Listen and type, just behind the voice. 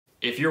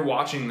If you're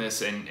watching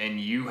this and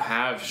you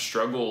have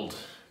struggled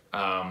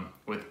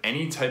with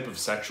any type of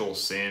sexual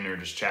sin or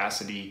just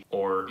chastity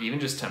or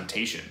even just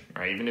temptation,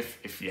 right? Even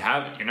if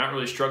you're not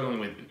really struggling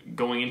with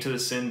going into the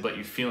sin, but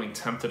you're feeling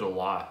tempted a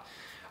lot,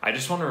 I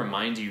just want to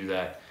remind you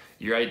that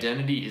your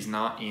identity is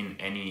not in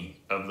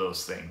any of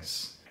those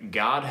things.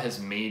 God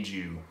has made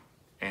you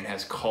and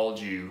has called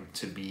you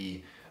to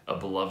be a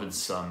beloved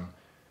son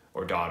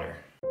or daughter.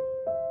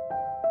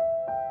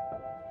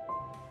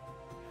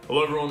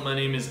 Hello everyone, my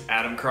name is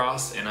Adam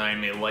Cross and I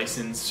am a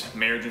licensed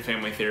marriage and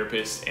family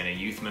therapist and a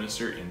youth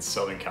minister in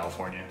Southern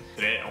California.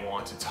 Today I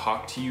want to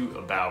talk to you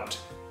about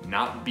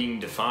not being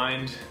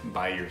defined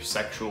by your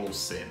sexual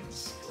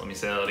sins. Let me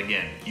say that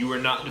again. You are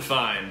not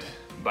defined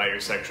by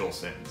your sexual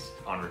sins.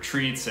 On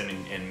retreats and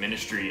in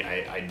ministry,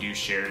 I do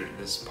share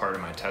this part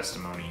of my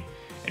testimony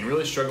and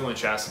really struggle in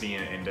chastity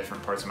in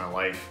different parts of my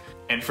life.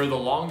 And for the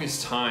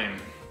longest time,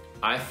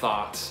 I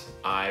thought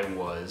I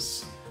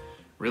was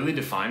really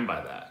defined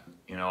by that.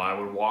 You know, I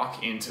would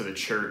walk into the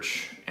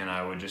church and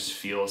I would just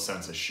feel a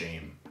sense of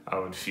shame. I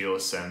would feel a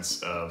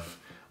sense of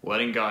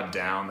letting God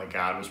down, that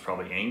God was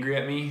probably angry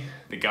at me,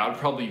 that God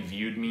probably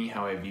viewed me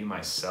how I view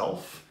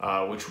myself,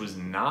 which was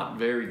not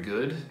very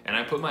good. And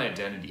I put my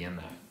identity in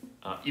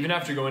that. Even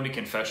after going to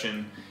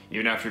confession,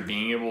 even after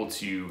being able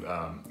to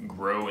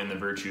grow in the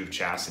virtue of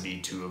chastity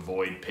to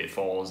avoid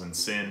pitfalls and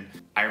sin,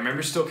 I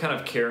remember still kind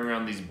of carrying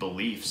around these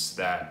beliefs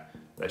that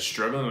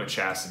struggling with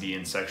chastity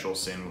and sexual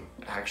sin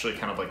actually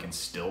kind of like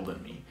instilled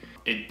in me.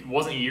 It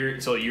wasn't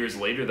until years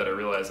later that I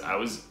realized I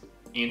was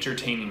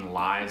entertaining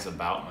lies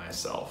about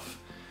myself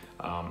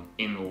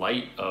in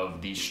light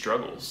of these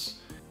struggles.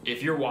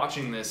 If you're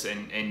watching this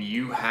and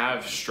you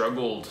have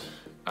struggled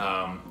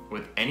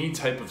with any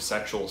type of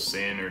sexual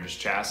sin or just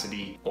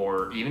chastity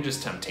or even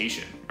just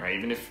temptation, right?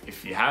 Even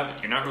if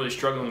you're not really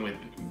struggling with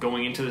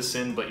going into the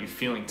sin, but you're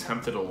feeling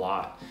tempted a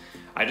lot,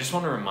 I just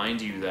want to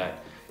remind you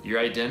that your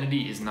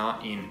identity is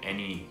not in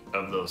any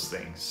of those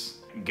things.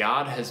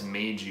 God has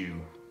made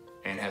you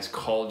and has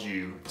called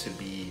you to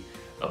be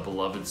a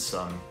beloved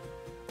son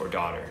or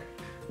daughter.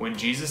 When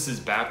Jesus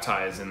is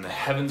baptized and the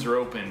heavens are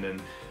opened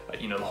and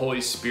the Holy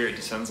Spirit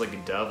descends like a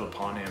dove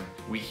upon him,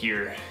 we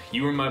hear,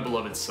 "You are my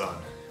beloved son,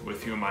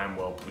 with whom I am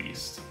well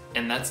pleased."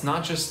 And that's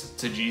not just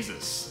to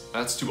Jesus,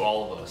 that's to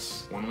all of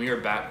us. When we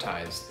are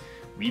baptized,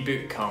 we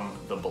become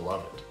the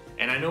beloved.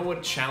 And I know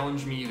what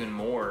challenged me even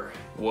more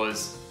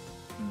was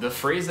the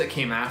phrase that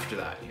came after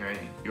that, right?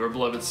 "Your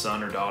beloved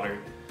son or daughter,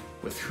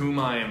 with whom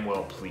I am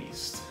well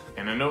pleased."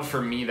 And I know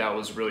for me that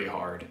was really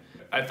hard.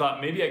 I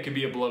thought maybe I could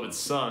be a beloved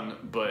son,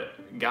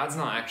 but God's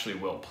not actually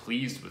well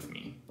pleased with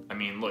me. I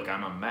mean, look,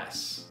 I'm a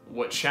mess.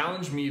 What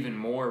challenged me even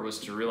more was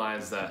to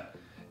realize that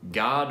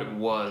God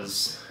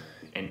was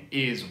and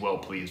is well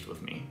pleased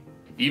with me.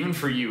 Even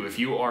for you, if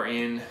you are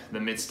in the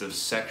midst of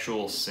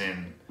sexual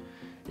sin,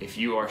 if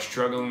you are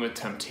struggling with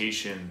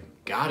temptation,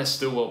 God is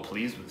still well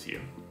pleased with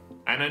you.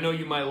 And I know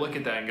you might look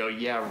at that and go,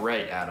 "Yeah,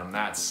 right, Adam,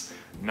 that's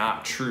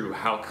not true.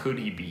 How could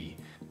he be?"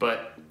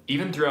 But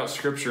even throughout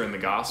Scripture and the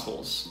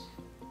Gospels,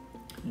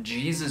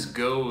 Jesus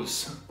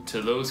goes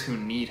to those who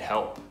need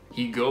help.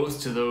 He goes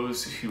to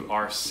those who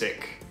are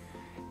sick,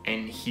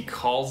 and he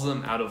calls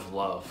them out of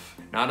love,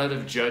 not out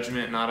of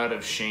judgment, not out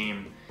of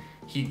shame.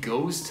 He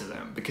goes to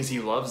them because he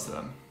loves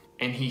them,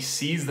 and he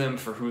sees them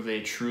for who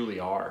they truly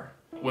are.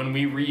 When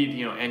we read,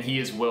 and he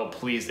is well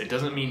pleased, it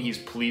doesn't mean he's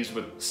pleased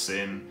with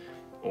sin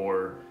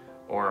or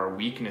our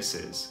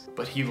weaknesses,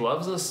 but he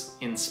loves us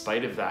in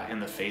spite of that, in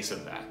the face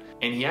of that.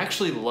 And he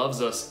actually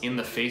loves us in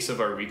the face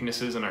of our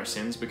weaknesses and our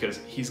sins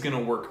because he's gonna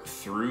work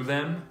through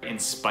them, in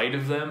spite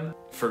of them,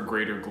 for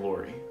greater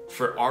glory,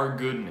 for our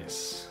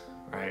goodness,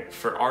 right?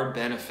 For our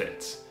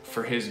benefit,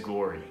 for his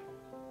glory.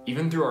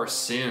 Even through our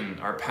sin,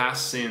 our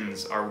past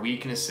sins, our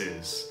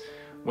weaknesses,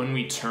 when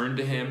we turn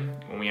to him,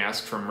 when we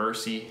ask for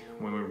mercy,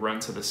 when we run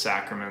to the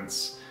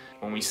sacraments,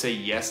 when we say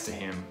yes to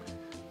him,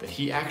 that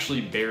he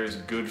actually bears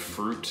good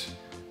fruit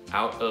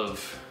out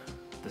of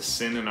the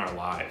sin in our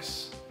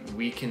lives.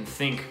 We can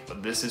think,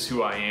 "This is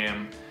who I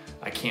am,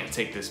 I can't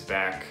take this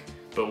back."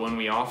 But when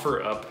we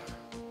offer up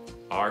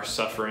our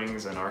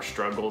sufferings and our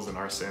struggles and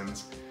our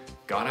sins,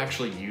 God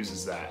actually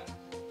uses that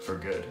for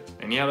good.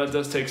 And yeah, that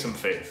does take some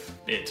faith.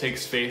 It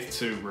takes faith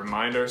to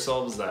remind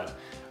ourselves that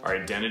our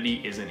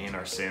identity isn't in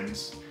our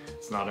sins,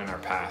 it's not in our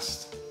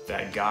past,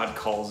 that God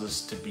calls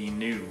us to be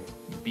new,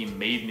 be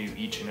made new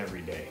each and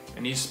every day.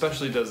 And he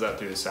especially does that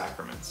through the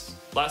sacraments.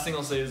 Last thing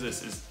I'll say is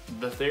this, is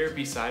the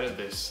therapy side of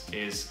this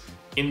is,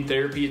 in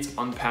therapy, it's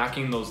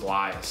unpacking those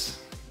lies.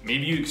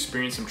 Maybe you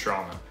experienced some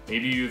trauma.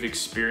 Maybe you've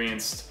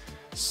experienced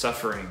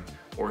suffering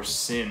or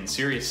sin,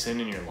 serious sin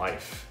in your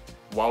life.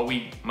 While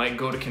we might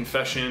go to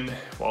confession,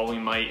 while we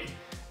might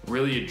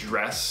really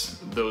address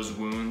those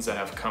wounds that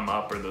have come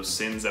up or those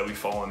sins that we've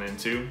fallen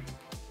into,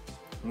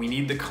 we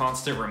need the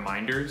constant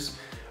reminders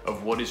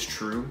of what is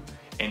true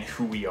and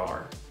who we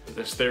are.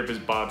 This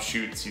therapist, Bob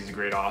Schutz, he's a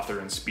great author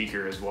and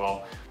speaker as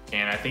well.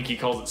 And I think he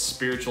calls it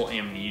spiritual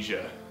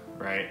amnesia,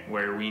 right?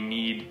 Where we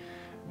need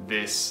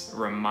this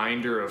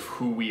reminder of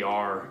who we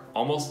are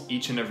almost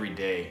each and every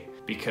day.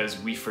 because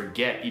we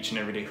forget each and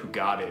every day who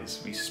God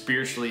is. We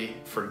spiritually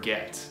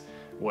forget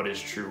what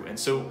is true. And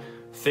so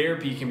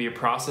therapy can be a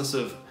process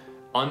of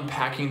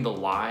unpacking the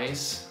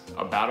lies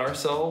about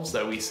ourselves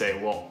that we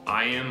say, well,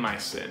 I am my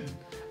sin.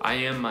 I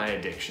am my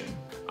addiction.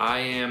 I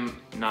am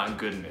not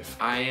good enough.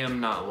 I am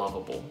not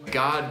lovable.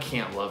 God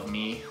can't love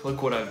me.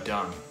 Look what I've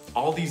done.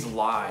 All these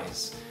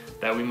lies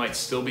that we might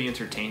still be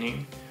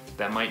entertaining,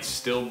 that might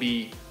still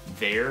be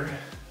there,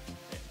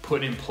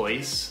 put in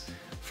place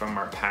from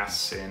our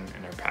past sin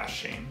and our past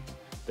shame.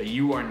 That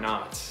you are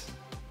not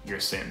your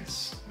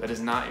sins. That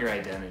is not your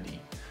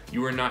identity.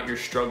 You are not your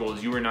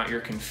struggles. You are not your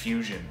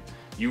confusion.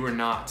 You are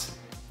not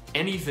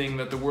anything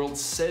that the world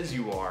says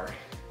you are.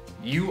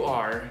 You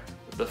are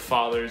the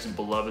Father's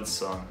beloved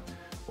son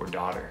or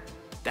daughter.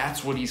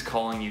 That's what he's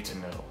calling you to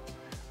know.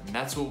 And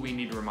that's what we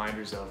need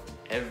reminders of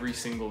every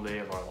single day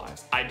of our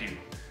lives. I do.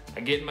 I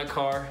get in my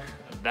car,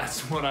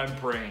 that's what I'm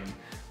praying,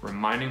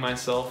 reminding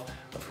myself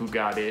of who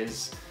God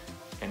is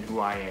and who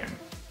I am,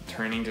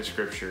 turning to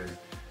Scripture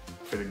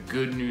for the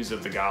good news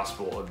of the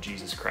gospel of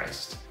Jesus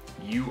Christ.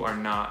 You are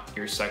not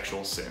your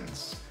sexual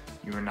sins.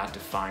 You are not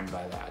defined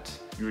by that.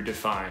 You are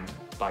defined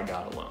by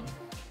God alone.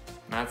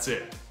 And that's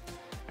it.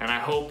 And I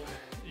hope,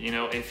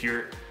 if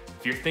you're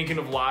thinking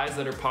of lies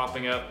that are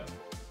popping up,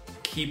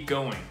 keep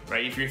going,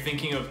 right? If you're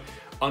thinking of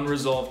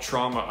unresolved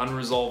trauma,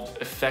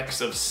 unresolved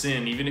effects of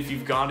sin, even if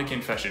you've gone to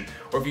confession,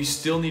 or if you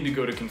still need to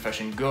go to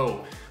confession,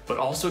 go. But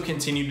also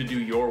continue to do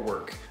your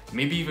work.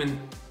 Maybe even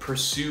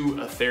pursue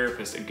a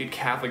therapist, a good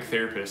Catholic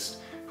therapist,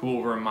 who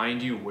will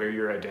remind you where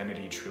your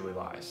identity truly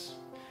lies.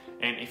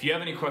 And if you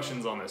have any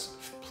questions on this,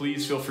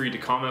 please feel free to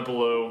comment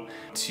below,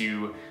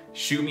 to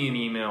shoot me an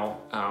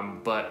email,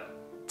 but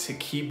to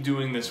keep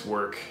doing this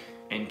work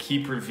and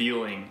keep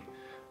revealing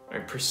or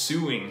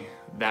pursuing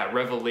that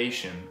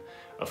revelation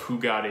of who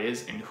God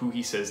is and who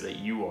he says that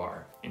you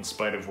are, in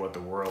spite of what the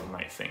world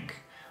might think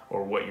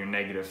or what your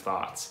negative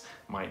thoughts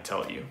might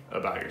tell you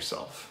about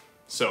yourself.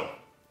 So,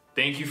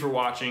 thank you for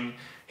watching.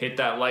 Hit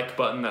that like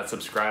button, that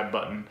subscribe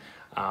button,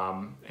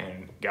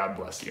 and God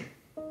bless you.